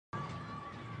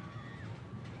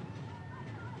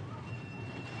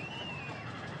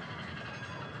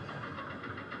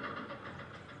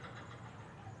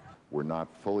We're not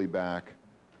fully back,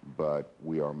 but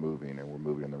we are moving, and we're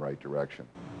moving in the right direction.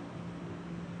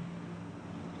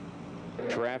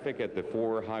 Traffic at the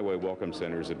 4 highway welcome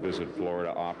centers that Visit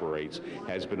Florida operates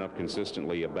has been up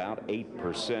consistently about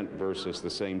 8% versus the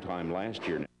same time last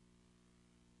year.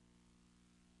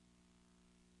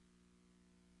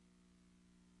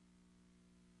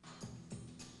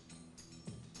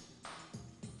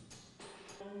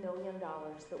 $1 million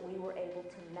that we were able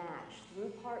to match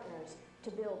through partners to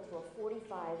build to a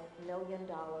 $45 million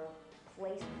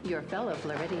place. Your fellow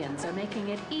Floridians are making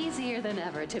it easier than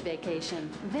ever to vacation.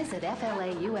 Visit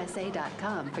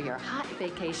FLAUSA.com for your hot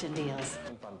vacation deals.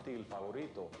 Infantil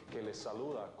favorito que les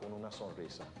saluda con una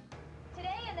sonrisa.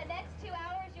 Today, in the next 2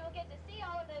 hours, you will get to see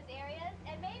all of those areas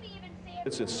and maybe even see...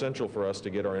 It's essential for us to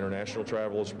get our international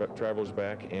travelers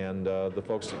back, and the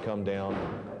folks that come down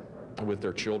with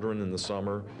their children in the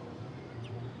summer.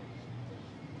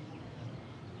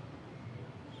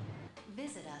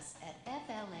 Visit us at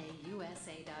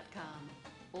FLAUSA.com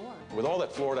or... With all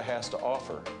that Florida has to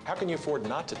offer, how can you afford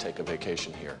not to take a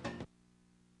vacation here?